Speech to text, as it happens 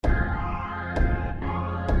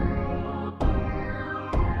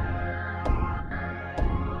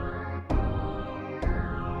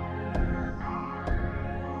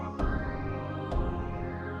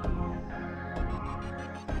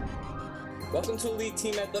Welcome to Elite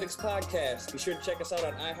Team Athletics Podcast. Be sure to check us out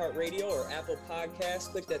on iHeartRadio or Apple Podcasts.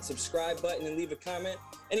 Click that subscribe button and leave a comment.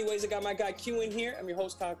 Anyways, I got my guy Q in here. I'm your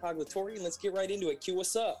host, Kyle Coglatori, and let's get right into it. Q,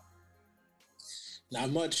 what's up?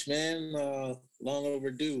 Not much, man. Long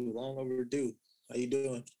overdue. How you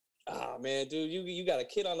doing? Ah, man, dude, you got a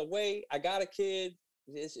kid on the way. I got a kid.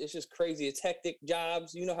 It's just crazy. It's hectic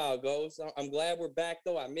jobs. You know how it goes. I'm glad we're back,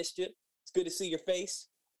 though. I missed you. It's good to see your face.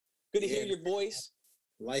 Good to hear your voice.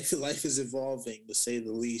 Life is evolving, to say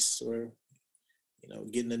the least. We're,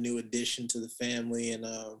 getting a new addition to the family, and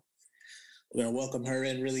we're gonna welcome her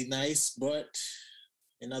in really nice. But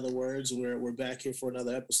in other words, we're back here for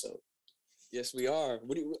another episode. Yes, we are.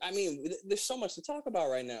 There's so much to talk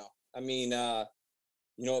about right now.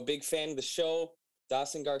 A big fan of the show,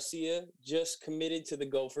 Dawson Garcia, just committed to the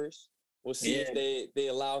Gophers. We'll see if they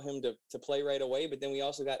allow him to play right away. But then we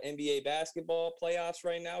also got NBA basketball playoffs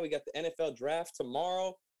right now. We got the NFL draft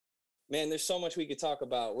tomorrow. Man, there's so much we could talk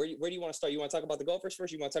about. Where do you want to start? You want to talk about the Gophers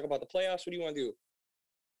first? You want to talk about the playoffs? What do you want to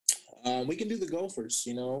do? We can do the Gophers.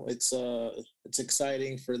 It's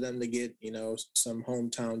exciting for them to get, some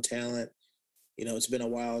hometown talent. It's been a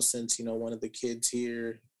while since, one of the kids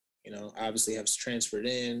here, obviously has transferred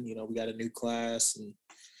in. We got a new class, and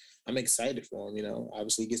I'm excited for him.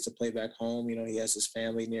 Obviously he gets to play back home. He has his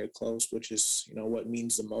family near close, which is, what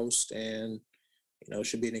means the most. And, it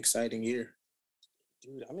should be an exciting year.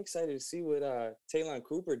 Dude, I'm excited to see what Taylon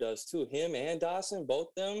Cooper does too. Him and Dawson, both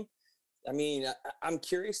them. I mean, I'm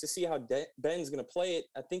curious to see how Ben's going to play it.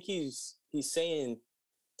 I think he's saying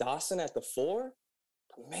Dawson at the 4.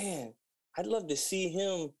 But man, I'd love to see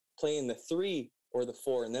him playing the 3 or the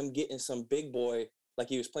 4 and them getting some big boy like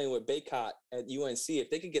he was playing with Baycott at UNC. If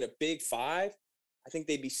they could get a big 5, I think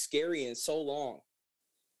they'd be scary and so long.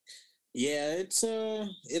 Yeah,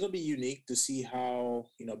 it'll be unique to see how,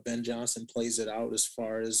 Ben Johnson plays it out as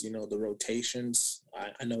far as, the rotations.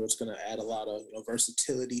 I know it's going to add a lot of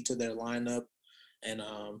versatility to their lineup, and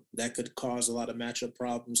that could cause a lot of matchup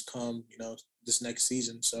problems come, this next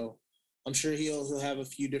season. So I'm sure he'll have a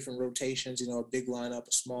few different rotations, a big lineup,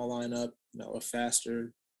 a small lineup, a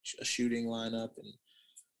faster, a shooting lineup, and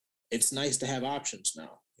it's nice to have options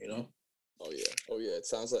now, Oh yeah. It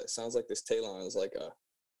sounds like this Taylon is like a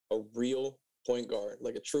real point guard,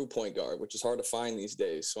 like a true point guard, which is hard to find these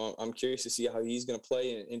days. So I'm curious to see how he's going to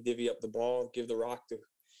play and divvy up the ball, give the rock to,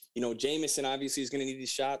 Jamison obviously is going to need these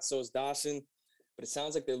shots. So is Dawson, but it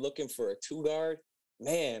sounds like they're looking for a 2 guard.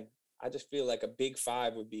 Man, I just feel like a big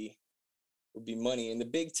 5 would be money. In the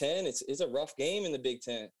Big Ten, it's a rough game in the Big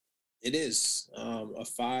Ten. It is. A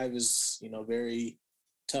 5 is, very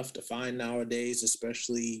tough to find nowadays,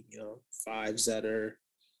 especially, 5s that are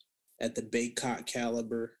at the Baycott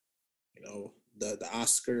caliber. The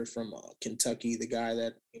Oscar from Kentucky, the guy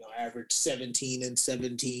that, averaged 17 and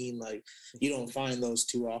 17. Like, you don't find those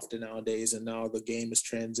too often nowadays. And now the game has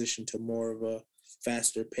transitioned to more of a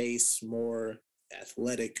faster pace, more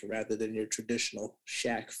athletic rather than your traditional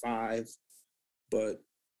Shaq 5. But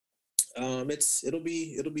it'll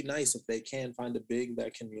be nice if they can find a big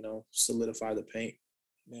that can, solidify the paint.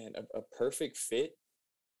 Man, a perfect fit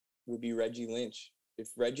would be Reggie Lynch. If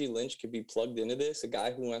Reggie Lynch could be plugged into this, a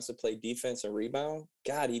guy who wants to play defense and rebound,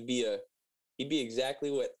 God, he'd be exactly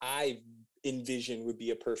what I envision would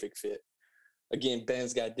be a perfect fit. Again,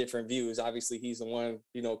 Ben's got different views. Obviously, he's the one,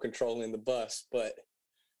 controlling the bus, but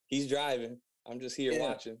he's driving. I'm just here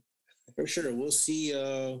watching. For sure. We'll see,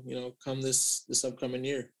 come this upcoming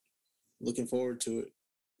year. Looking forward to it.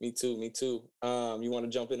 Me too. You want to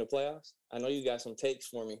jump into playoffs? I know you got some takes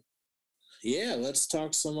for me. Yeah, let's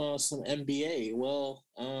talk some NBA. Well,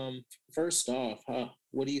 first off,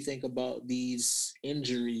 what do you think about these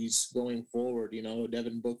injuries going forward?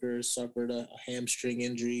 Devin Booker suffered a hamstring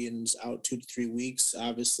injury and is out 2 to 3 weeks.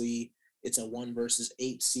 Obviously, it's a 1 versus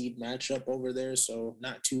 8 seed matchup over there, so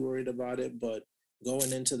not too worried about it. But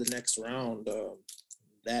going into the next round,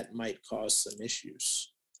 that might cause some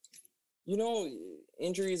issues.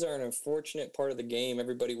 Injuries are an unfortunate part of the game.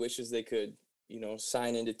 Everybody wishes they could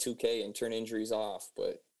sign into 2K and turn injuries off,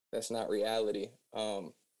 but that's not reality.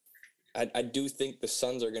 I do think the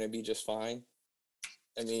Suns are going to be just fine.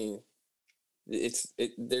 I mean,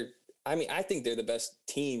 I think they're the best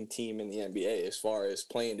team in the NBA as far as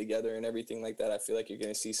playing together and everything like that. I feel like you're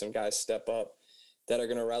going to see some guys step up that are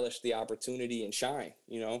going to relish the opportunity and shine,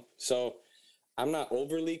 So I'm not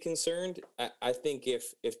overly concerned. I think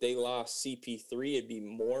if they lost CP3, it'd be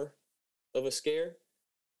more of a scare.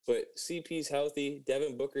 But CP's healthy.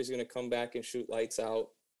 Devin Booker's going to come back and shoot lights out.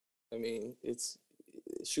 I mean, it's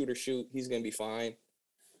shoot or shoot. He's going to be fine.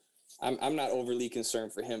 I'm not overly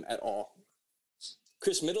concerned for him at all.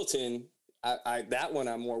 Chris Middleton, that one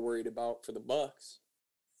I'm more worried about for the Bucks.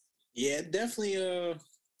 Yeah, definitely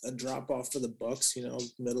a drop off for the Bucks. You know,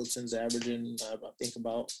 Middleton's averaging, I think,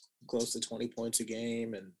 about close to 20 points a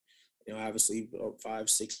game, and obviously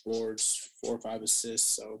 5-6 boards, 4 or 5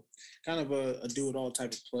 assists. So kind of a do it all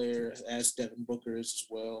type of player, as Devin Booker is as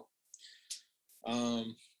well.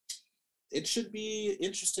 It should be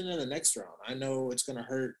interesting in the next round. I know it's going to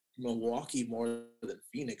hurt Milwaukee more than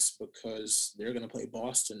Phoenix because they're going to play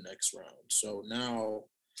Boston next round. So now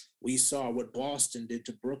we saw what Boston did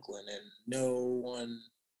to Brooklyn, and no one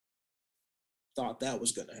thought that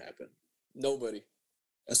was going to happen. Nobody.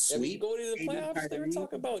 A sweep. Go to the playoffs. They were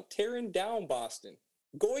talking about tearing down Boston,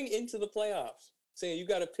 going into the playoffs, saying you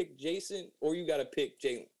got to pick Jason or you got to pick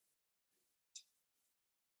Jalen.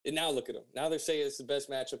 And now look at them. Now they're saying it's the best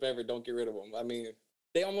matchup ever. Don't get rid of them. I mean,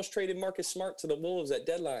 they almost traded Marcus Smart to the Wolves at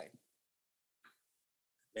deadline.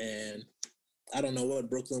 Man, I don't know what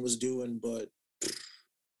Brooklyn was doing, but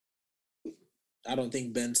I don't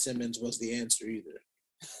think Ben Simmons was the answer either.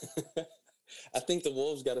 I think the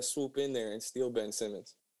Wolves got to swoop in there and steal Ben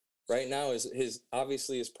Simmons. Right now, his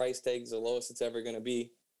price tag is the lowest it's ever going to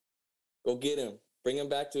be. Go get him. Bring him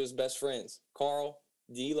back to his best friends. Carl,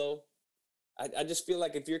 D'Lo. I just feel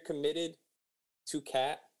like if you're committed to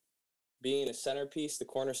Cat being a centerpiece, the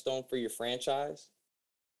cornerstone for your franchise,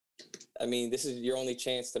 I mean, this is your only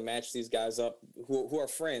chance to match these guys up who are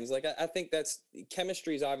friends. Like, I think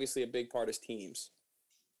chemistry is obviously a big part of teams.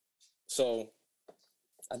 So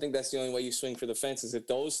I think that's the only way you swing for the fences. If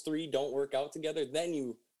those three don't work out together, then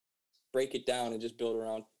you break it down and just build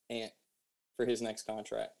around Ant for his next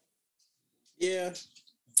contract. Yeah.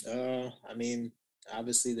 I mean,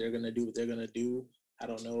 obviously they're going to do what they're going to do. I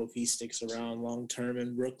don't know if he sticks around long term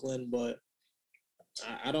in Brooklyn, but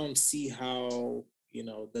I don't see how,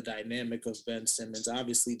 the dynamic of Ben Simmons,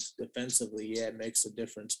 obviously defensively, yeah, it makes a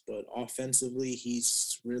difference, but offensively,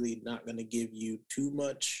 he's really not going to give you too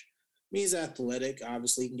much. I mean, he's athletic,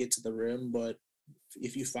 obviously he can get to the rim, but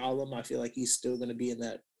if you follow him, I feel like he's still going to be in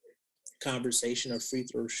that conversation of free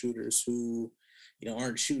throw shooters who,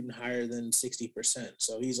 aren't shooting higher than 60%.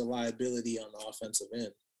 So he's a liability on the offensive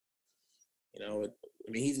end.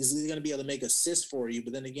 He's going to be able to make assists for you,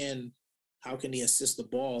 but then again, how can he assist the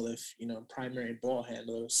ball if, primary ball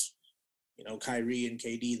handlers, Kyrie and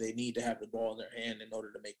KD, they need to have the ball in their hand in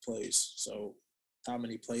order to make plays. So how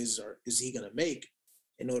many plays is he going to make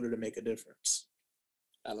in order to make a difference?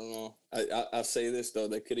 I don't know. I'll say this, though.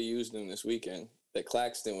 They could have used him this weekend. That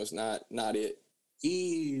Claxton was not it.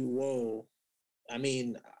 Whoa. I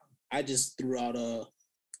mean, I just threw out a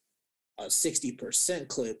 60%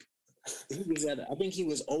 clip. I think he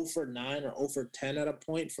was 0 for 9 or 0 for 10 at a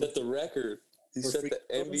point. Set the record. He set the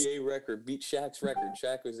NBA record, beat Shaq's record.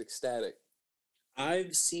 Shaq was ecstatic.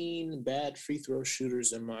 I've seen bad free throw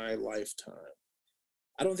shooters in my lifetime.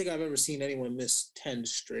 I don't think I've ever seen anyone miss 10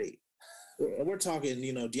 straight. We're talking,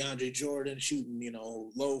 DeAndre Jordan shooting,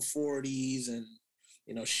 low 40s and,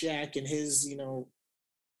 Shaq and his,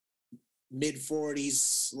 mid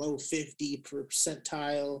 40s, low 50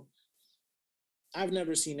 percentile. I've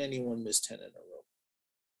never seen anyone miss 10 in a row.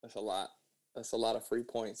 That's a lot. That's a lot of free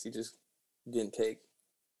points he just didn't take.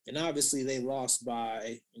 And obviously they lost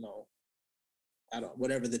by,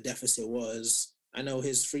 whatever the deficit was. I know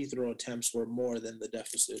his free throw attempts were more than the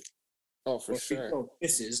deficit. Oh, for sure. Free throw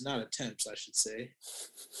misses, not attempts, I should say.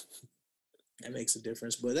 That makes a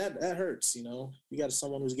difference. But that hurts, You got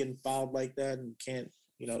someone who's getting fouled like that and can't,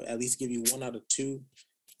 at least give you 1 out of 2.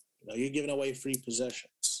 You're giving away free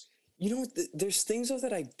possessions. There's things though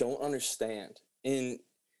that I don't understand, and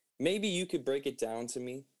maybe you could break it down to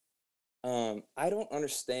me. I don't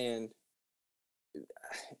understand.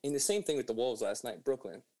 And the same thing with the Wolves last night,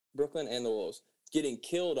 Brooklyn and the Wolves getting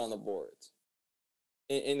killed on the boards.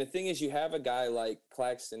 And the thing is, you have a guy like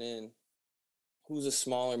Claxton who's a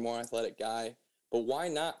smaller, more athletic guy, but why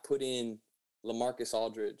not put in LaMarcus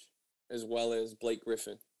Aldridge as well as Blake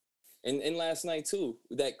Griffin? And last night too,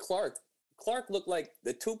 that Clark looked like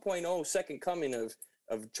the 2.0 second coming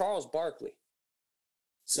of Charles Barkley.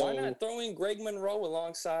 So why not throw in Greg Monroe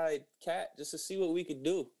alongside Cat just to see what we could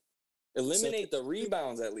do? Eliminate the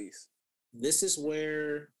rebounds at least. This is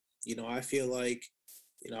where, I feel like,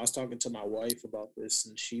 I was talking to my wife about this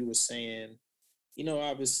and she was saying,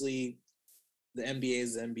 obviously the NBA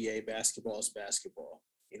is the NBA, basketball is basketball.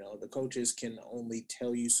 The coaches can only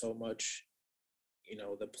tell you so much.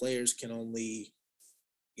 The players can only,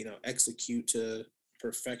 execute to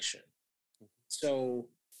perfection. So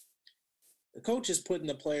The coach is putting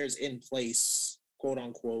the players in place, quote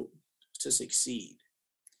unquote, to succeed.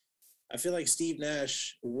 I feel like Steve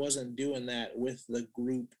Nash wasn't doing that with the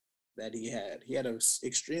group that he had. He had an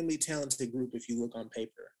extremely talented group if you look on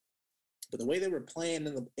paper. But the way they were playing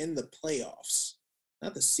in the playoffs,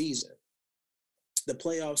 not the season, the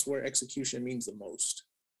playoffs where execution means the most.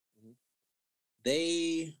 Mm-hmm.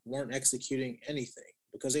 They weren't executing anything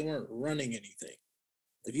because they weren't running anything.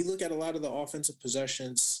 If you look at a lot of the offensive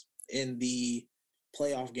possessions in the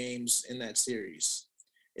playoff games in that series,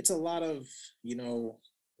 it's a lot of,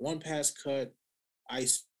 one pass cut,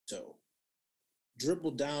 ISO,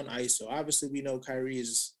 dribble down ISO. Obviously, we know Kyrie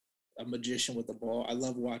is a magician with the ball. I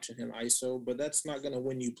love watching him ISO, but that's not going to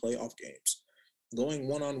win you playoff games. Going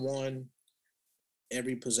one-on-one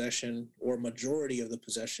every possession or majority of the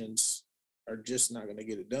possessions are just not going to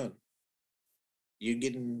get it done. You're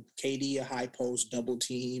getting KD a high post double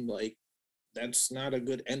team. Like, that's not a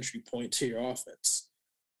good entry point to your offense.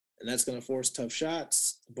 And that's going to force tough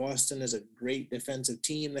shots. Boston is a great defensive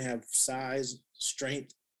team. They have size,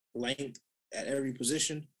 strength, length at every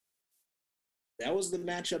position. That was the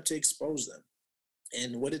matchup to expose them.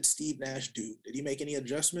 And what did Steve Nash do? Did he make any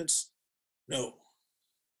adjustments? No.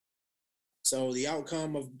 So the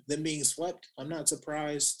outcome of them being swept, I'm not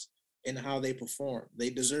surprised in how they perform.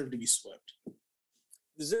 They deserve to be swept.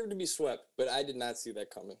 Deserve to be swept, but I did not see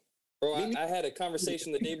that coming. Bro, I had a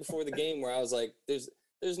conversation the day before the game where I was like, there's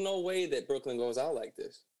no way that Brooklyn goes out like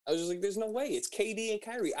this. I was just like, there's no way. It's KD and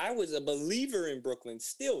Kyrie. I was a believer in Brooklyn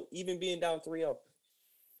still, even being down 3-0.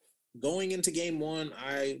 Going into game one,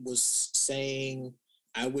 I was saying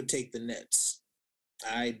I would take the Nets.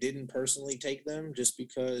 I didn't personally take them just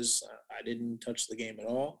because I didn't touch the game at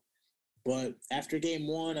all. But after game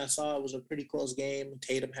one, I saw it was a pretty close game.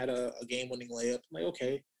 Tatum had a game-winning layup. I'm like,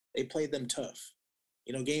 okay, they played them tough.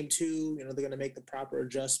 Game two, they're going to make the proper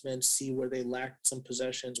adjustments, see where they lacked some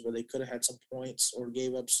possessions, where they could have had some points or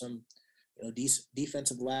gave up some,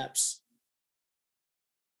 defensive laps.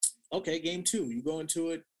 Okay, game two, you go into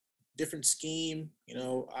it, different scheme.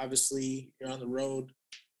 Obviously you're on the road,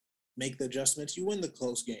 make the adjustments, you win the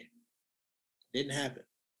close game. Didn't happen.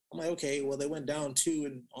 I'm like, okay, well, they went down 2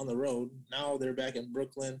 and on the road. Now they're back in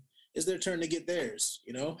Brooklyn. It's their turn to get theirs,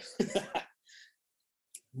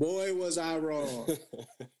 Boy, was I wrong.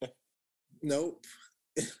 Nope.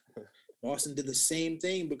 Boston did the same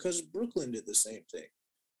thing because Brooklyn did the same thing.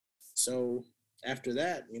 So after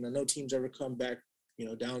that, no team's ever come back,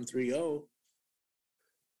 down 3-0.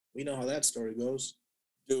 We know how that story goes.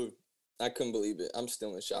 Dude, I couldn't believe it. I'm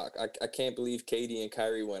still in shock. I can't believe KD and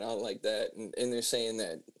Kyrie went out like that. And they're saying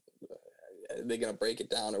that they're going to break it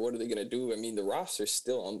down or what are they going to do? I mean, the roster's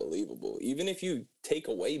still unbelievable. Even if you take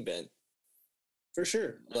away Ben. For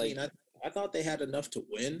sure. I thought they had enough to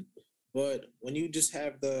win, but when you just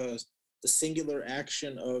have the singular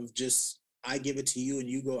action of just I give it to you and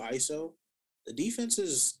you go ISO, the defense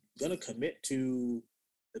is going to commit to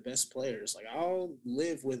the best players. Like, I'll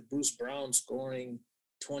live with Bruce Brown scoring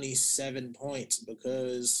 27 points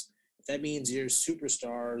because if that means your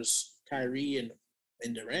superstars, Kyrie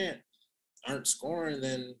and Durant, aren't scoring,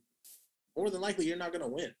 then more than likely you're not going to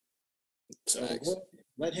win. So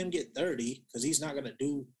let him get 30 because he's not going to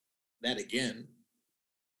do that again,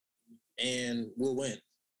 and we'll win.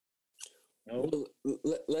 Well,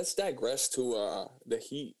 let's digress to the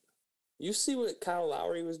Heat. You see what Kyle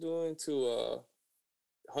Lowry was doing to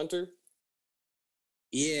Hunter?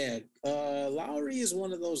 Yeah, Lowry is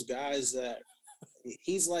one of those guys that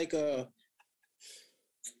he's like a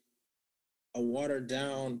watered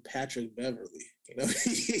down Patrick Beverly.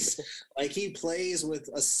 He's like, he plays with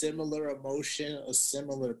a similar emotion, a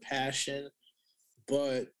similar passion,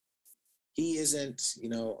 but he isn't,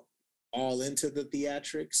 all into the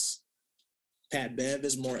theatrics. Pat Bev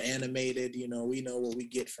is more animated. We know what we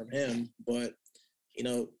get from him, but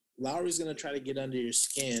Lowry's going to try to get under your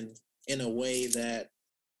skin in a way that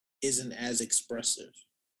isn't as expressive.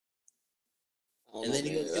 And then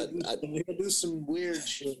he'll do some weird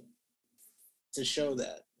shit to show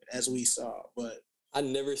that, as we saw. But I've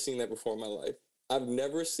never seen that before in my life. I've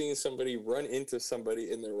never seen somebody run into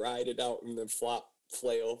somebody and then ride it out and then flop,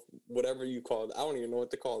 flail, whatever you call it. I don't even know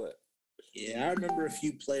what to call that. Yeah, I remember a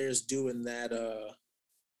few players doing that,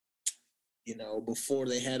 before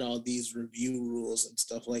they had all these review rules and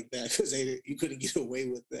stuff like that, because you couldn't get away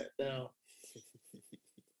with that now.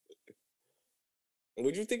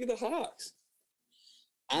 What'd you think of the Hawks?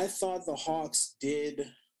 I thought the Hawks did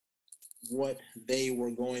what they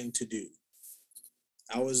were going to do.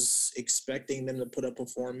 I was expecting them to put up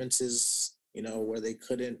performances, where they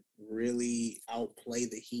couldn't really outplay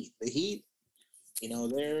the Heat. The Heat,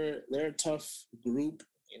 they're a tough group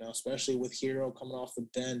especially with Hero coming off the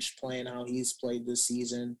bench, playing how he's played this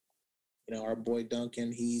season. Our boy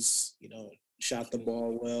Duncan, he's, shot the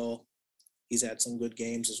ball well. He's had some good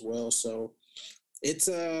games as well. So it's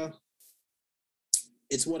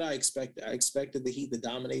what I expected. I expected the Heat to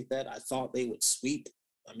dominate that. I thought they would sweep.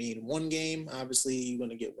 I mean, one game, obviously you're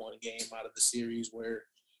going to get one game out of the series where,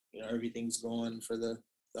 everything's going for the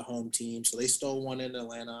home team. So they stole one in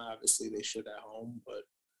Atlanta. Obviously they should at home, but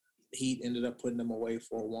the Heat ended up putting them away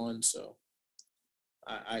 4-1. So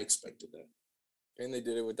I expected that. And they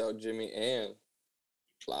did it without Jimmy and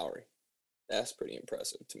Lowry. That's pretty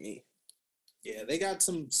impressive to me. Yeah, they got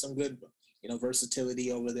some good,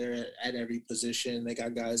 versatility over there at every position. They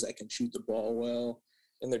got guys that can shoot the ball well.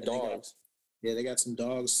 And they're dogs. They got some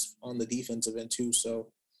dogs on the defensive end too.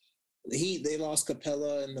 So the Heat, they lost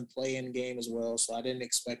Capella in the play-in game as well. So I didn't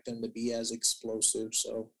expect them to be as explosive.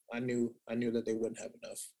 So I knew that they wouldn't have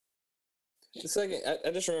enough. The second,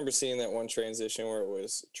 I just remember seeing that one transition where it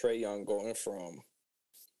was Trae Young going from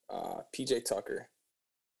PJ Tucker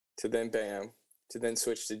to then Bam to then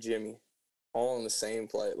switch to Jimmy, all in the same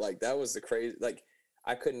play. Like, that was the crazy. Like,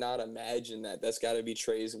 I could not imagine that. That's got to be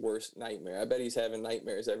Trae's worst nightmare. I bet he's having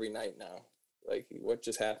nightmares every night now. Like, what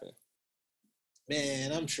just happened?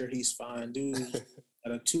 Man, I'm sure he's fine, dude.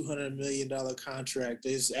 Got a $200 million contract.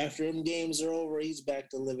 After them games are over, he's back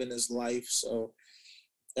to living his life. So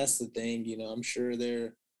that's the thing, I'm sure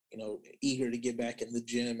they're, eager to get back in the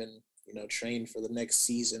gym and, train for the next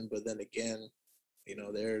season. But then again,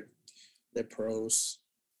 they're pros.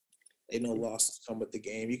 They know losses come with the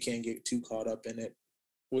game. You can't get too caught up in it.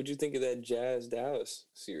 What'd you think of that Jazz-Dallas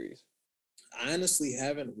series? I honestly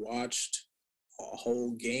haven't watched a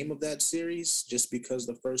whole game of that series just because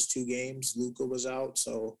the first two games Luka was out,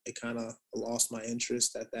 so it kind of lost my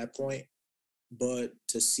interest at that point. But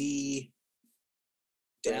to see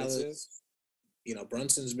Dallas,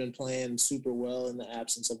 Brunson's been playing super well in the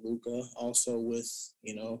absence of Luka. Also with,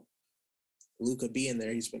 Luka being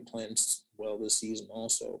there, he's been playing well this season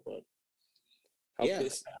also. But I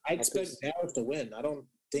expect Dallas to win. I don't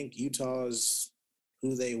think Utah is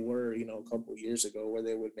who they were, a couple years ago, where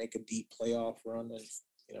they would make a deep playoff run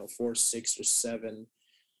and, 4, 6, or 7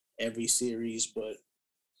 every series. But,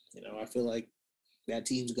 I feel like that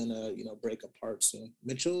team's gonna, break apart soon.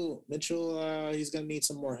 Mitchell, he's gonna need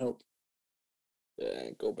some more help. Yeah,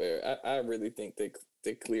 Gobert. I really think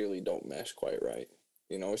they clearly don't mesh quite right.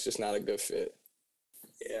 It's just not a good fit.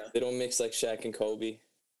 Yeah. They don't mix like Shaq and Kobe.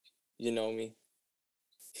 You know me.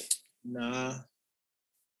 Nah.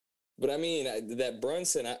 But I mean, that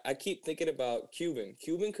Brunson, I keep thinking about Cuban.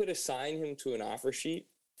 Cuban could have signed him to an offer sheet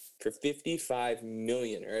for $55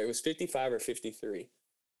 million, or it was 55 or 53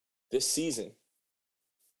 this season,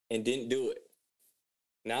 and didn't do it.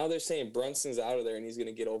 Now they're saying Brunson's out of there and he's going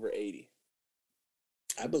to get over 80.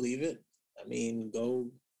 I believe it. I mean,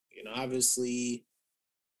 obviously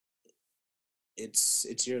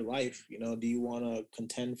it's your life. Do you want to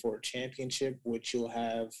contend for a championship, which you'll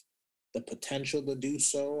have the potential to do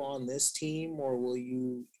so on this team, or will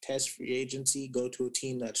you test free agency, go to a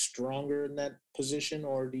team that's stronger in that position,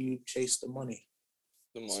 or do you chase the money?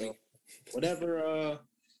 The money. So whatever,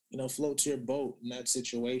 floats your boat in that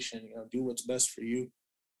situation, do what's best for you.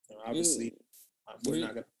 Obviously, we're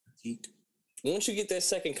not going to critique. Once you get that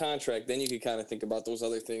second contract, then you can kind of think about those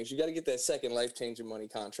other things. You got to get that second life-changing money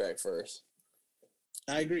contract first.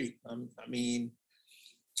 I agree. I mean,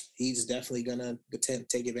 he's definitely going to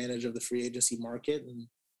take advantage of the free agency market, and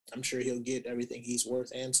I'm sure he'll get everything he's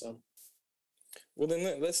worth and some. Well,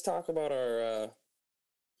 then let's talk about our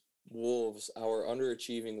Wolves, our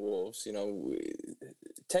underachieving Wolves.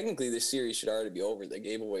 Technically this series should already be over. They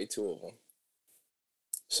gave away 2 of them.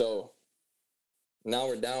 So now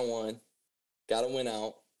we're down 1. Got to win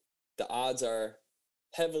out. The odds are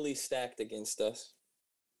heavily stacked against us.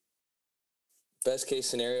 Best case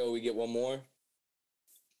scenario, we get 1 more.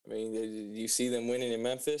 I mean, do you see them winning in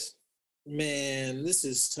Memphis? Man, this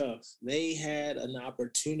is tough. They had an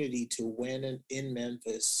opportunity to win in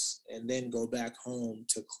Memphis and then go back home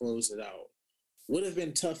to close it out. Would have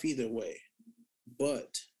been tough either way.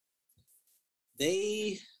 But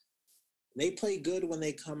they play good when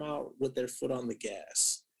they come out with their foot on the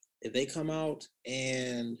gas. If they come out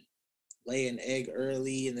and lay an egg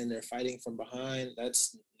early and then they're fighting from behind,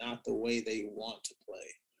 that's not the way they want to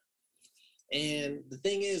play. And the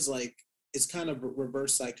thing is, it's kind of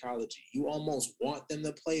reverse psychology. You almost want them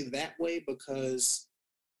to play that way because,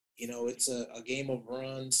 it's a game of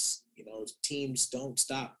runs. Teams don't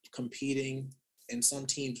stop competing, and some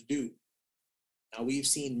teams do. Now, we've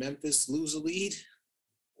seen Memphis lose a lead.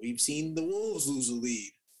 We've seen the Wolves lose a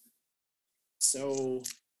lead. So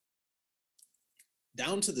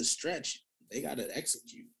down to the stretch, they got to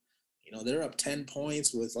execute. They're up 10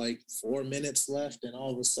 points with like 4 minutes left, and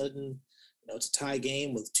all of a sudden, it's a tie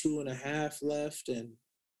game with 2.5 left, and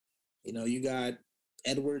you got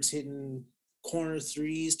Edwards hitting corner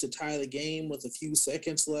threes to tie the game with a few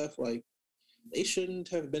seconds left. Like, they shouldn't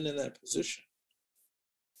have been in that position.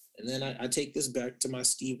 And then I take this back to my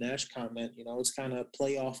Steve Nash comment. It's kind of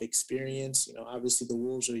playoff experience. Obviously the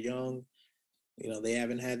Wolves are young. They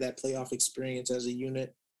haven't had that playoff experience as a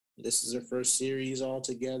unit. This is their first series all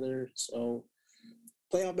together. So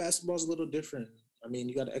playoff basketball is a little different. I mean,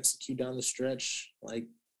 you got to execute down the stretch, like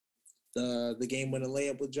the game-winning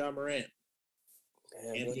layup with Ja Morant.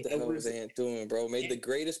 Man, what the hell was Ant doing, bro? Made the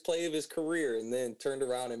greatest play of his career and then turned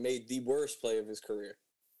around and made the worst play of his career.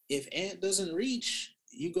 If Ant doesn't reach,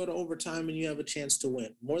 you go to overtime and you have a chance to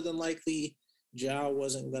win. More than likely, Ja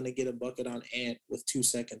wasn't going to get a bucket on Ant with 2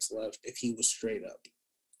 seconds left if he was straight up.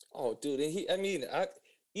 Oh, dude.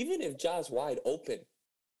 Even if Ja's wide open,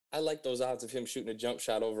 I like those odds of him shooting a jump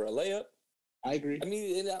shot over a layup. I agree. I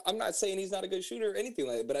mean, I'm not saying he's not a good shooter or anything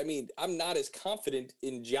like that, but I mean, I'm not as confident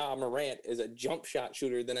in Ja Morant as a jump shot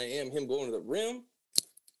shooter than I am him going to the rim.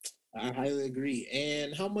 I highly agree.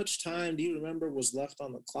 And how much time do you remember was left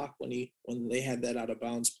on the clock when they had that out of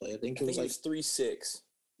bounds play? I think it was 3-6.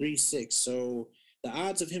 3-6. So the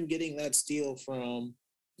odds of him getting that steal from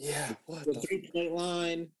the 3-point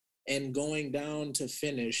line and going down to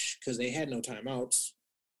finish because they had no timeouts.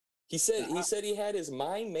 He said he had his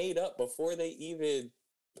mind made up before they even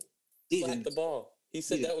slapped the ball. He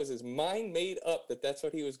said that was his mind made up that that's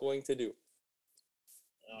what he was going to do.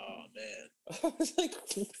 Oh, man. I was like,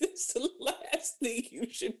 this is the last thing you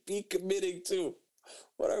should be committing to.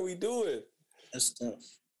 What are we doing? That's tough.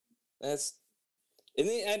 And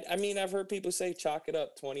then, I mean, I've heard people say, chalk it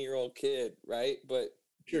up, 20-year-old kid, right? But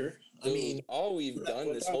sure. Dude, all we've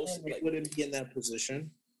done this whole wouldn't be in that position.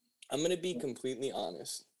 I'm going to be completely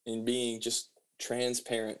honest and being just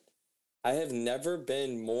transparent. I have never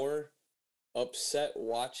been more upset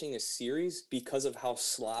watching a series because of how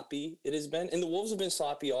sloppy it has been. And the Wolves have been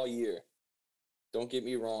sloppy all year. Don't get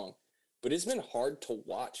me wrong. But it's been hard to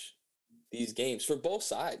watch these games for both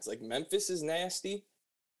sides. Like, Memphis is nasty.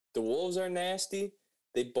 The Wolves are nasty.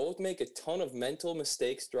 They both make a ton of mental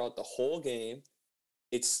mistakes throughout the whole game.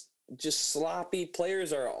 It's just sloppy.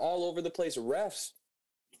 Players are all over the place. Refs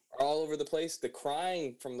are all over the place. The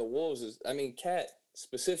crying from the Wolves is, I mean, Cat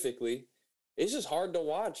specifically, it's just hard to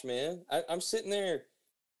watch, man. I'm sitting there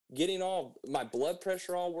getting my blood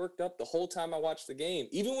pressure all worked up the whole time I watch the game.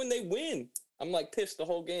 Even when they win, I'm like pissed the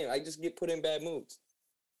whole game. I just get put in bad moods.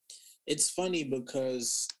 It's funny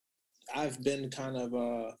because I've been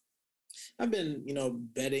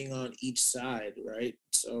betting on each side, right?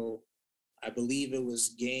 So I believe it was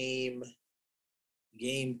game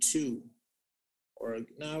 2, or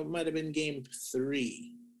no, it might have been game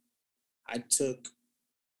 3. I took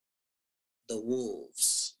the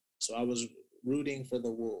Wolves. So I was rooting for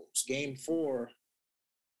the Wolves. Game 4,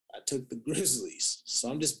 I took the Grizzlies. So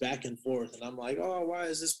I'm just back and forth. And I'm like, oh, why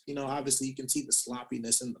is this? Obviously you can see the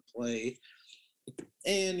sloppiness in the play.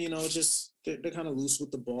 And, just they're kind of loose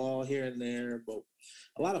with the ball here and there. But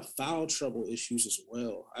a lot of foul trouble issues as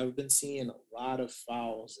well. I've been seeing a lot of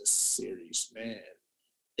fouls this series, man.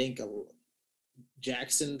 I think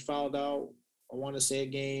Jackson fouled out. I want to say a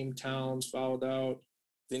game. Towns fouled out.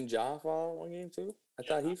 Didn't Ja foul one game too? I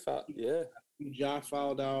thought he fouled. Yeah. Ja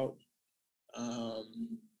fouled out.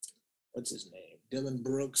 What's his name? Dylan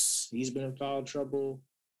Brooks. He's been in foul trouble.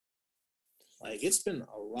 Like, it's been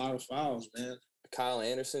a lot of fouls, man. Kyle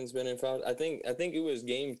Anderson's been in foul. I think it was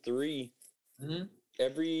game 3. Mm-hmm.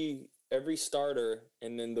 Every starter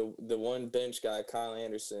and then the one bench guy, Kyle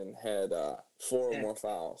Anderson, had 4 or more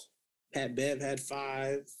fouls. Pat Bev had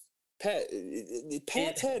 5.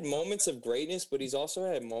 Pat's had moments of greatness, but he's also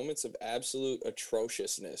had moments of absolute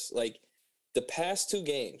atrociousness. Like the past 2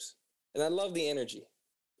 games, and I love the energy,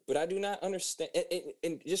 but I do not understand.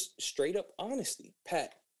 And just straight up honesty,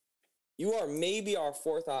 Pat, you are maybe our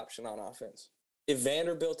 4th option on offense. If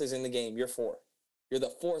Vanderbilt is in the game, you're 4. You're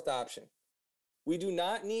the 4th option. We do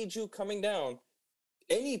not need you coming down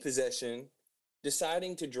any possession,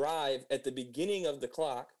 deciding to drive at the beginning of the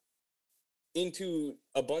clock into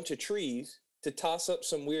a bunch of trees to toss up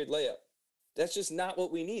some weird layup. That's just not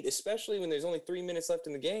what we need, especially when there's only 3 minutes left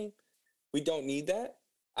in the game. We don't need that.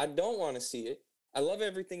 I don't want to see it. I love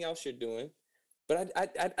everything else you're doing, but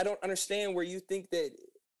I don't understand where you think that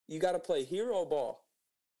you got to play hero ball.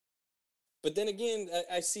 But then again,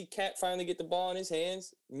 I see Cat finally get the ball in his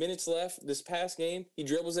hands. Minutes left this past game. He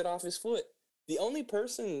dribbles it off his foot. The only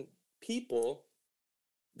people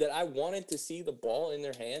that I wanted to see the ball in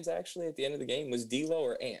their hands actually at the end of the game was D'Lo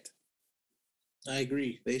or Ant. I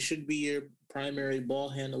agree. They should be your primary ball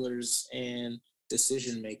handlers and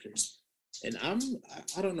decision makers. And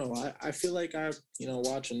I don't know. I feel like I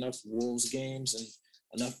watch enough Wolves games and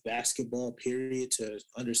enough basketball period to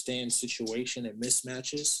understand situation and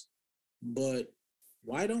mismatches. But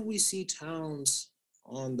why don't we see Towns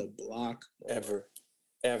on the block more?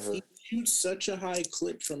 Ever. He shoots such a high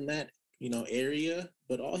clip from that area,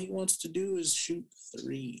 but all he wants to do is shoot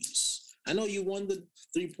threes. I know you won the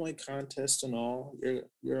 3-point contest and all.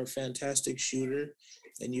 You're a fantastic shooter,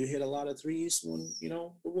 and you hit a lot of threes when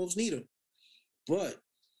the Wolves need them. But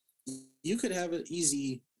you could have an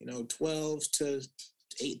easy 12 to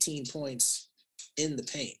 18 points in the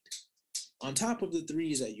paint on top of the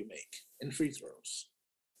threes that you make and free throws.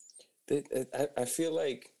 I feel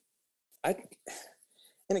like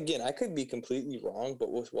and again, I could be completely wrong,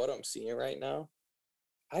 but with what I'm seeing right now,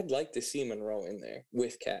 I'd like to see Monroe in there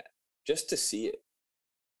with Cat just to see it.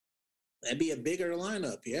 That'd be a bigger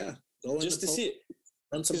lineup, yeah. Just to see it.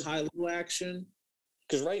 Run some high-low action.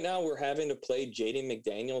 Because right now we're having to play Jaden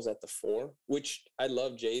McDaniels at the 4, which I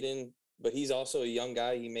love Jaden, but he's also a young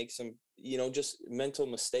guy. He makes some, just mental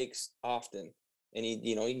mistakes often. And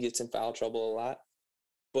he gets in foul trouble a lot.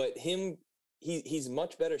 But he's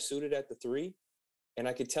much better suited at the 3. And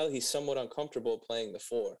I could tell he's somewhat uncomfortable playing the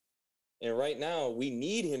 4. And right now we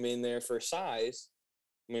need him in there for size.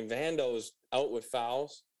 I mean, Vando's out with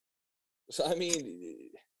fouls. So, I mean,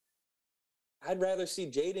 I'd rather see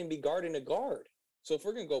Jaden be guarding a guard. So if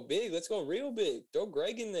we're going to go big, let's go real big. Throw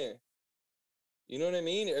Greg in there. You know what I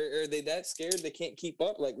mean? Are they that scared they can't keep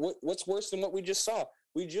up? Like, what's worse than what we just saw?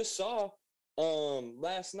 We just saw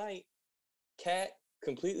last night, Cat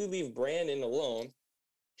completely leave Brandon alone,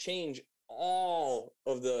 change all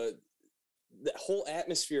of the whole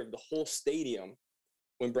atmosphere of the whole stadium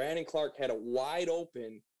when Brandon Clark had a wide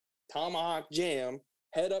open tomahawk jam,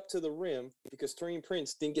 head up to the rim because Taurean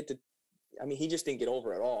Prince didn't get to – I mean, he just didn't get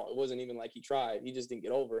over at all. It wasn't even like he tried. He just didn't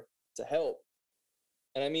get over to help.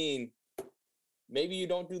 And, I mean, maybe you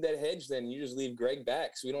don't do that hedge then. You just leave Greg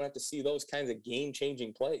back so we don't have to see those kinds of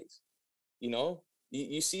game-changing plays.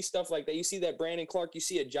 You see stuff like that. You see that Brandon Clark. You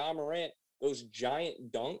see a Ja Morant, those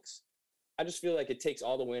giant dunks. I just feel like it takes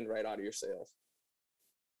all the wind right out of your sails.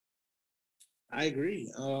 I agree.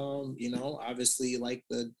 Obviously like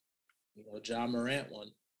the Ja Morant one.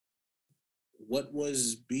 What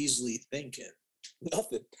was Beasley thinking?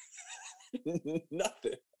 Nothing.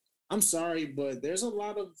 Nothing. I'm sorry, but there's a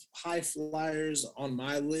lot of high flyers on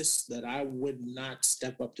my list that I would not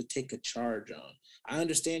step up to take a charge on. I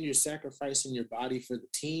understand you're sacrificing your body for the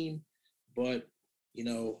team, but,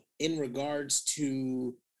 in regards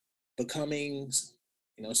to becoming,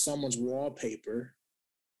 someone's wallpaper,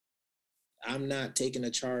 I'm not taking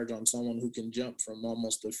a charge on someone who can jump from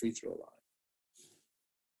almost the free throw line.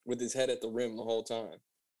 With his head at the rim the whole time.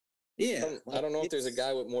 Yeah. I don't know if there's a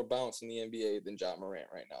guy with more bounce in the NBA than Ja Morant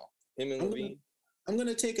right now. Him and Levine. I'm going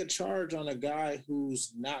to take a charge on a guy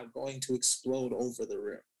who's not going to explode over the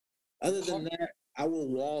rim. Other than that, I will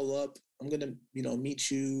wall up. I'm going to, meet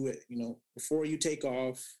you, before you take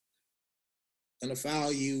off. I'm going to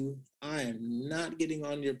foul you. I am not getting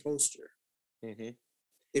on your poster. Mm-hmm.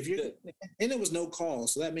 And it was no call,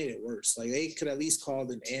 so that made it worse. Like they could at least call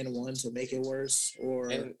an and one to make it worse.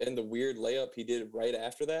 And the weird layup he did right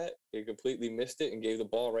after that, he completely missed it and gave the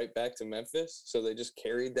ball right back to Memphis. So they just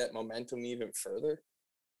carried that momentum even further.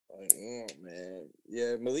 Like, oh man,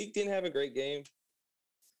 yeah. Malik didn't have a great game.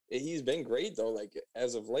 He's been great though, like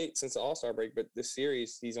as of late since the All-Star break. But this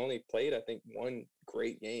series, he's only played I think one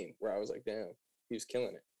great game where I was like, damn, he was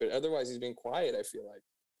killing it. But otherwise, he's been quiet. I feel like.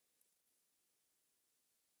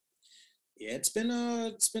 Yeah, it's been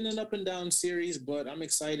an up and down series, but I'm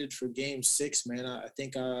excited for Game 6, man. I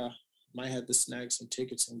think I might have to snag some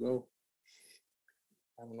tickets and go.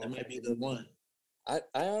 I don't know. That might be the one. I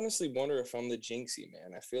honestly wonder if I'm the jinxie,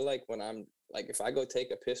 man. I feel like when I'm like, if I go take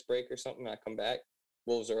a piss break or something, I come back,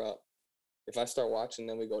 Wolves are up. If I start watching,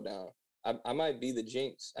 then we go down. I might be the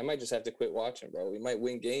jinx. I might just have to quit watching, bro. We might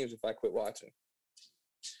win games if I quit watching.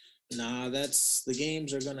 Nah, the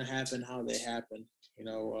games are gonna happen how they happen.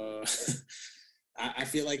 I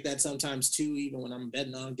feel like that sometimes too. Even when I'm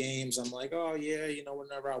betting on games, I'm like, oh yeah,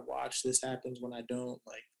 whenever I watch, this happens. When I don't,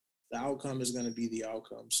 like, the outcome is gonna be the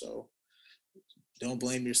outcome. So don't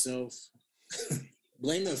blame yourself.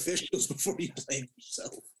 Blame the officials before you blame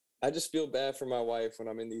yourself. I just feel bad for my wife when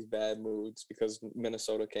I'm in these bad moods because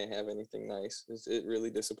Minnesota can't have anything nice. It really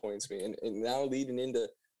disappoints me. And now leading into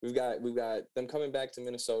we've got them coming back to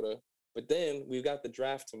Minnesota, but then we've got the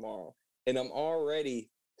draft tomorrow. And I'm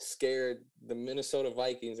already scared the Minnesota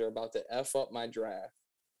Vikings are about to F up my draft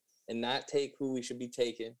and not take who we should be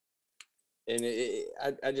taking. And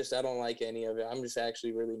I don't like any of it. I'm just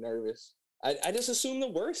actually really nervous. I just assume the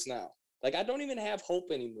worst now. Like, I don't even have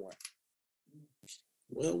hope anymore.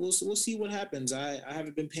 Well, we'll see what happens. I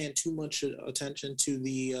haven't been paying too much attention to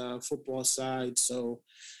the football side, so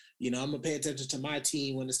I'm gonna pay attention to my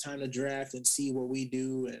team when it's time to draft and see what we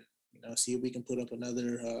do, and see if we can put up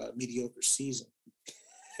another mediocre season.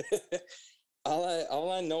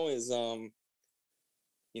 all I know is the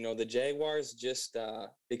Jaguars just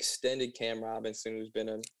extended Cam Robinson, who's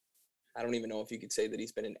been I don't even know if you could say that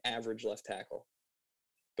he's been an average left tackle,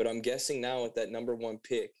 but I'm guessing now with that number 1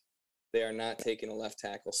 pick, they are not taking a left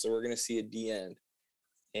tackle, so we're going to see a D end,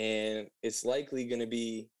 and it's likely going to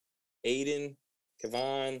be Aiden,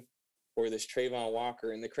 Kevon, or this Travon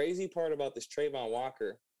Walker. And the crazy part about this Travon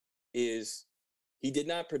Walker is he did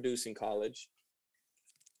not produce in college.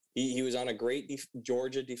 He was on a great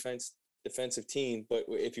Georgia defensive team, but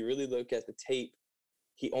if you really look at the tape,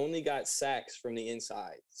 he only got sacks from the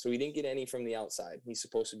inside, so he didn't get any from the outside. He's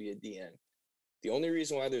supposed to be a DN. The only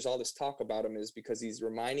reason why there's all this talk about him is because he's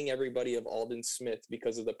reminding everybody of Aldon Smith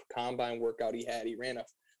because of the combine workout he had. He ran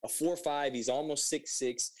a 4.5. He's almost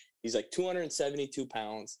 6'6". He's like 272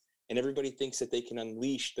 pounds, and everybody thinks that they can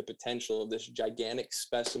unleash the potential of this gigantic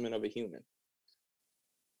specimen of a human.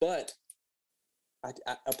 But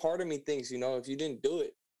a part of me thinks, if you didn't do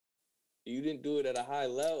it at a high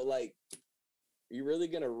level, like, are you really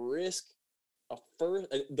going to risk the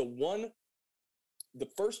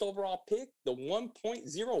first overall pick, the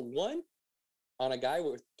 1.01 on a guy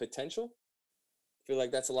with potential? I feel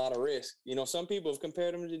like that's a lot of risk. Some people have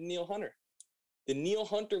compared him to Danielle Hunter. Danielle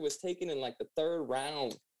Hunter was taken in like the 3rd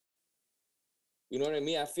round. You know what I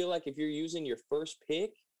mean? I feel like if you're using your first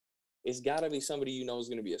pick, it's got to be somebody is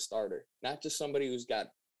going to be a starter, not just somebody who's got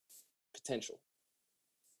potential.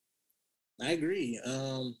 I agree.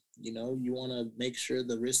 You want to make sure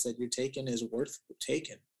the risk that you're taking is worth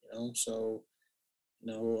taking, so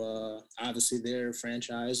obviously their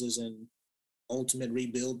franchise is in ultimate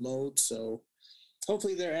rebuild mode. So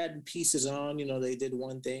hopefully they're adding pieces on. They did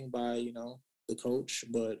one thing by, the coach,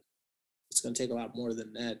 but it's going to take a lot more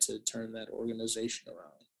than that to turn that organization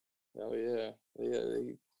around. Oh, yeah.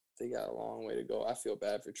 Yeah, they got a long way to go. I feel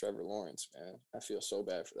bad for Trevor Lawrence, man. I feel so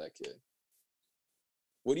bad for that kid.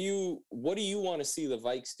 What do you want to see the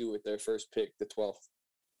Vikes do with their first pick, the 12th?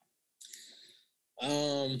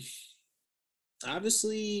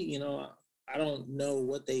 Obviously, I don't know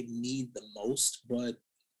what they need the most, but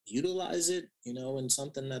utilize it, in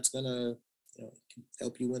something that's gonna,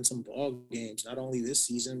 help you win some ball games, not only this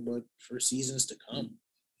season, but for seasons to come.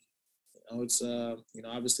 It's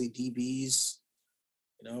obviously DBs,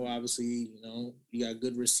 obviously, you got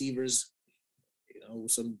good receivers,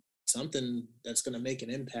 something that's gonna make an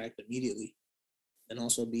impact immediately, and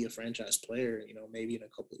also be a franchise player, maybe in a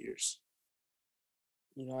couple of years.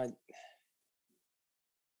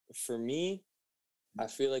 For me, I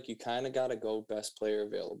feel like you kind of got to go best player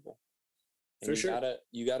available. And for sure.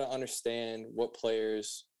 You got to understand what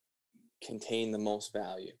players contain the most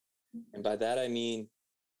value. And by that, I mean,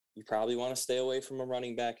 you probably want to stay away from a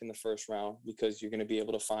running back in the first round because you're going to be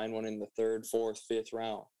able to find one in the 3rd, 4th, 5th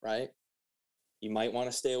round, right? You might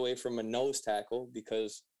want to stay away from a nose tackle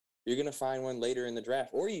because you're going to find one later in the draft,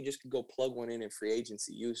 or you just could go plug one in free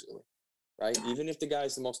agency usually, right? Even if the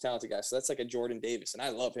guy's the most talented guy. So that's like a Jordan Davis, and I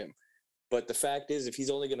love him. But the fact is, if he's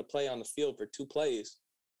only going to play on the field for 2 plays,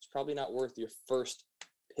 it's probably not worth your first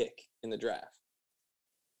pick in the draft.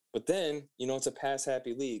 But then, it's a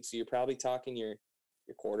pass-happy league, so you're probably talking your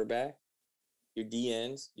quarterback, your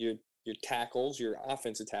DNs, your tackles, your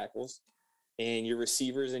offensive tackles, and your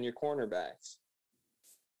receivers and your cornerbacks.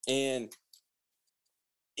 And,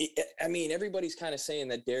 everybody's kind of saying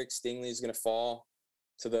that Derek Stingley is going to fall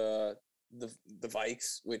to the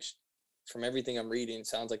Vikes, which from everything I'm reading,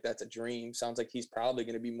 sounds like that's a dream. Sounds like he's probably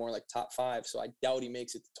going to be more like top 5, so I doubt he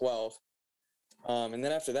makes it to 12. And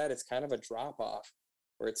then after that, it's kind of a drop-off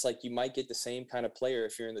where it's like you might get the same kind of player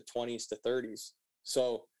if you're in the 20s to 30s.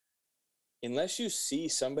 So unless you see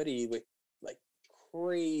somebody with like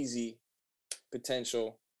crazy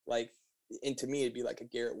potential, and to me, it'd be like a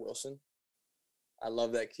Garrett Wilson. I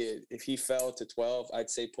love that kid. If he fell to 12,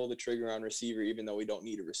 I'd say pull the trigger on receiver, even though we don't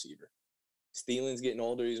need a receiver. Thielen's getting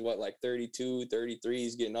older. He's 32, 33.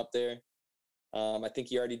 He's getting up there. I think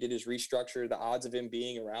he already did his restructure. The odds of him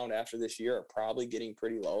being around after this year are probably getting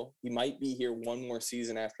pretty low. He might be here one more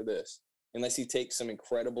season after this, unless he takes some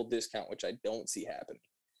incredible discount, which I don't see happening.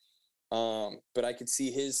 But I could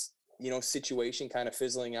see his, situation kind of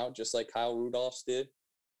fizzling out just like Kyle Rudolph's did.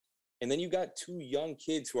 And then you got two young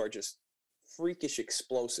kids who are just freakish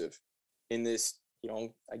explosive in this,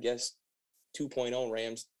 I guess 2.0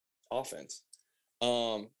 Rams offense.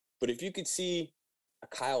 But if you could see a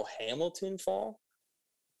Kyle Hamilton fall,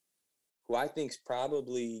 who I think is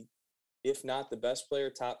probably, if not the best player,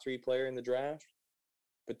 top 3 player in the draft.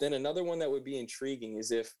 But then another one that would be intriguing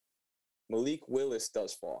is if Malik Willis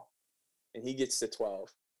does fall and he gets to 12.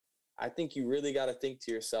 I think you really got to think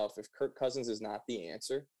to yourself, if Kirk Cousins is not the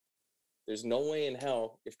answer, there's no way in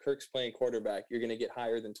hell, if Kirk's playing quarterback, you're going to get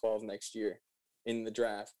higher than 12 next year in the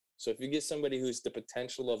draft. So if you get somebody who's the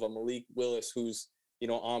potential of a Malik Willis, who's,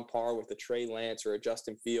 on par with a Trey Lance or a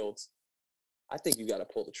Justin Fields, I think you got to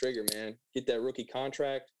pull the trigger, man. Get that rookie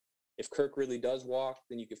contract. If Kirk really does walk,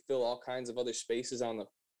 then you can fill all kinds of other spaces on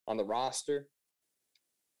the roster.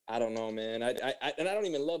 I don't know, man. I don't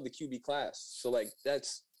even love the QB class. So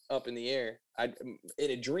that's up in the air.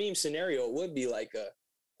 In a dream scenario, it would be like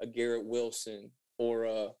a Garrett Wilson or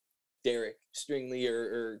a Derek Stingley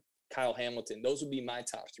or Kyle Hamilton. Those would be my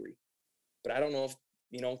top 3. But I don't know if,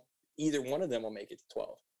 either one of them will make it to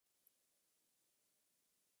 12.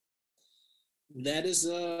 That is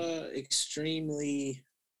a extremely,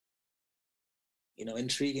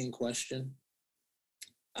 intriguing question.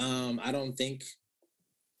 I don't think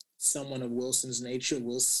someone of Wilson's nature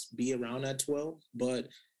will be around at 12, but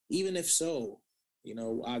even if so,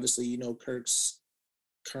 obviously, Kirk's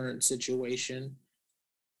current situation.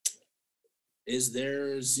 Is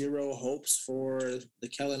there zero hopes for the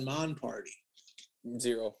Kellen Mond party?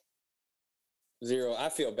 Zero. I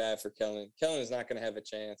feel bad for Kellen. Kellen's not going to have a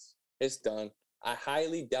chance. It's done. I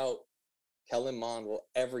highly doubt Kellen Mond will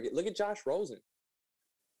ever get. Look at Josh Rosen.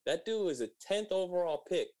 That dude is a 10th overall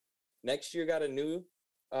pick. Next year got a new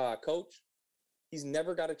coach. He's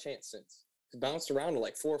never got a chance since. He's bounced around to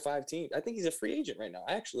like 4 or 5 teams. I think he's a free agent right now,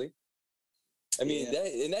 actually. I mean,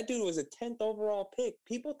 that dude was a 10th overall pick.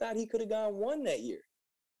 People thought he could have gone 1 that year.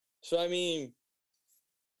 So, I mean,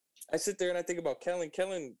 I sit there and I think about Kellen.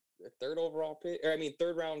 Kellen, a 3rd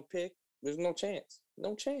round pick. There's no chance.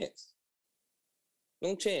 No chance.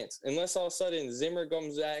 Unless all of a sudden Zimmer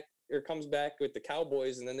comes back with the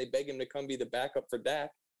Cowboys and then they beg him to come be the backup for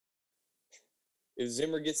Dak. If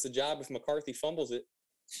Zimmer gets the job, if McCarthy fumbles it.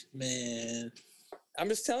 Man. I'm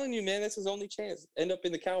just telling you, man, that's his only chance. End up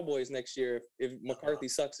in the Cowboys next year if McCarthy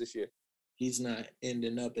sucks this year. He's not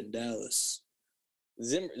ending up in Dallas.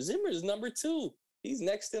 Zimmer's number 2. He's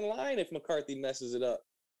next in line if McCarthy messes it up.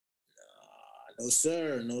 No,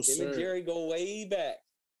 sir. Him and Jerry go way back.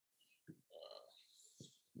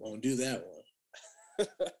 Won't do that one.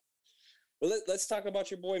 Well, let's talk about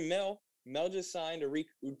your boy Mel. Mel just signed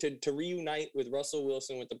to reunite with Russell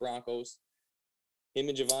Wilson with the Broncos. Him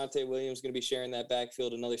and Javonte Williams going to be sharing that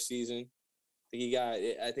backfield another season.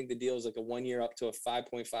 I think the deal is like a 1 year up to a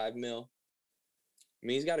 $5.5 million. I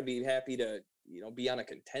mean, he's got to be happy to, be on a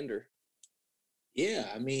contender. Yeah,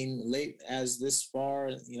 I mean, late as this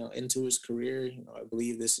far, into his career, I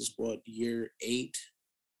believe this is year 8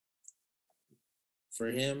 for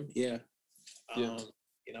him. Yeah.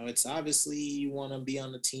 It's obviously you want to be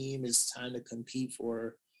on the team. It's time to compete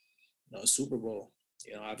for, a Super Bowl.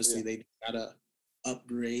 Obviously they got to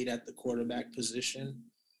upgrade at the quarterback position.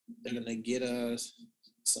 They're going to get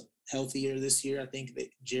some healthier this year. I think that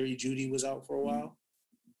Jerry Jeudy was out for a while.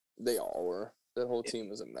 They all were. That whole team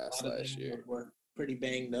was a mess last year. Were pretty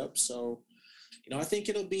banged up. So, I think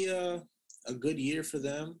it'll be a good year for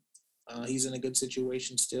them. He's in a good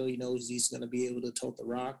situation still. He knows he's going to be able to tote the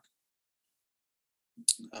rock.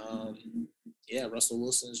 Russell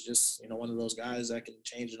Wilson is just, one of those guys that can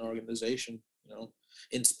change an organization,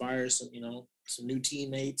 inspire some new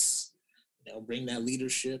teammates, bring that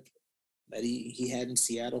leadership that he had in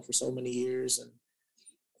Seattle for so many years. And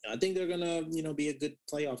I think they're going to, be a good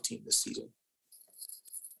playoff team this season.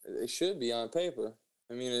 They should be on paper.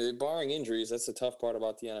 I mean, barring injuries, that's the tough part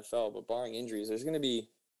about the NFL, but barring injuries, there's going to be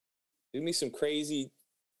some crazy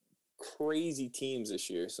teams this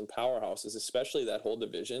year, some powerhouses, especially that whole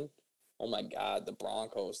division. Oh my God, the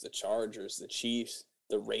Broncos, the Chargers, the Chiefs,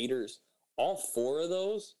 the Raiders, all 4 of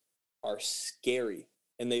those are scary.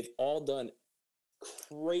 And they've all done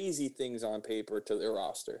crazy things on paper to their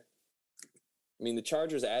roster. I mean, the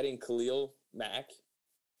Chargers adding Khalil Mack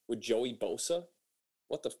with Joey Bosa.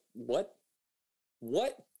 What?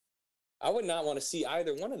 I would not want to see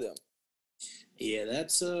either one of them. Yeah,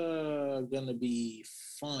 that's gonna be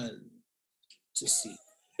fun to see.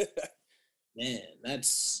 Man,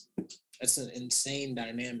 that's an insane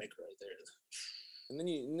dynamic right there. And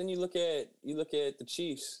then you look at the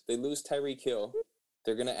Chiefs. They lose Tyreek Hill.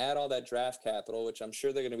 They're gonna add all that draft capital, which I'm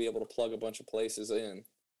sure they're gonna be able to plug a bunch of places in.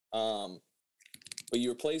 but you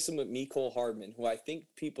replace him with Mecole Hardman, who I think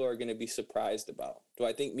people are going to be surprised about. Do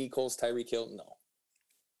I think Mecole's Tyreek Hill? No.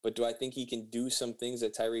 But do I think he can do some things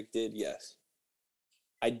that Tyreek did? Yes.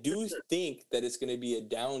 I do think that it's going to be a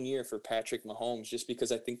down year for Patrick Mahomes just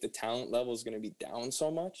because I think the talent level is going to be down so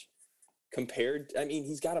much compared. I mean,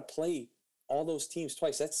 he's got to play all those teams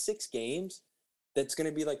twice. That's 6 games. That's going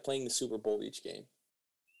to be like playing the Super Bowl each game.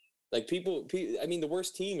 Like people I mean, the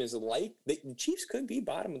worst team is the Chiefs could be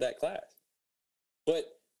bottom of that class, but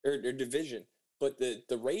or division. But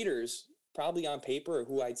the Raiders, probably on paper, are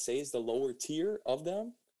who I'd say is the lower tier of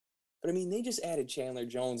them. But I mean, they just added Chandler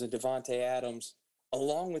Jones and Devontae Adams,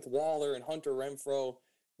 along with Waller and Hunter Renfrow,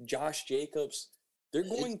 Josh Jacobs. They're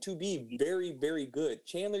going to be very, very good.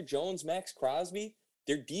 Chandler Jones, Max Crosby,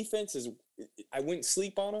 their defense is. I wouldn't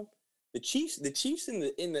sleep on them. The Chiefs and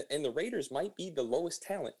the Raiders might be the lowest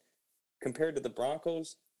talent compared to the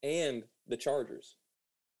Broncos and the Chargers.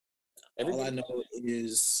 All I know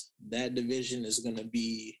is that division is going to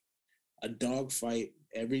be a dogfight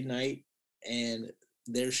every night, and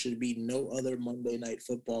there should be no other Monday Night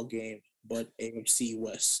Football game but AFC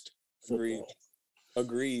West football.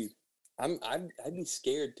 Agreed. I'd be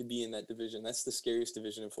scared to be in that division. That's the scariest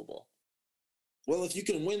division in football. Well, if you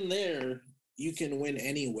can win there, you can win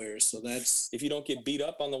anywhere. So that's if you don't get beat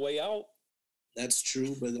up on the way out. That's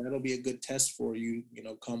true, but that'll be a good test for you. You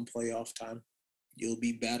know, come playoff time, you'll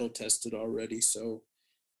be battle tested already, so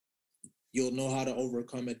you'll know how to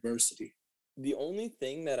overcome adversity. The only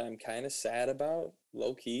thing that I'm kind of sad about,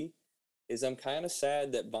 low key, is I'm kind of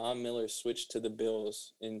sad that Von Miller switched to the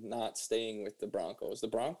Bills and not staying with the Broncos. The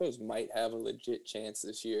Broncos might have a legit chance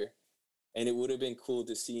this year, and it would have been cool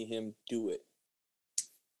to see him do it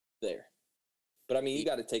there. But, I mean, you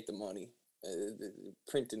got to take the money.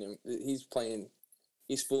 Printing him. He's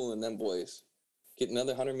fooling them boys. Get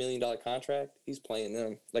another $100 million contract, he's playing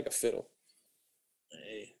them like a fiddle.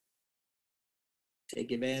 Hey, take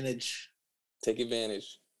advantage.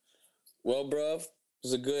 Well, bruv, it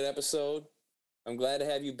was a good episode. I'm glad to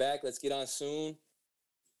have you back. Let's get on soon.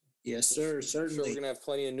 Yes, sir. Certainly. I'm sure we're going to have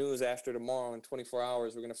plenty of news after tomorrow. In 24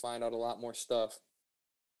 hours, we're going to find out a lot more stuff.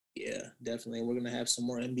 Yeah, definitely. We're going to have some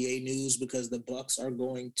more NBA news because the Bucks are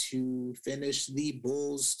going to finish the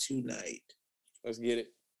Bulls tonight. Let's get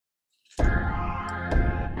it.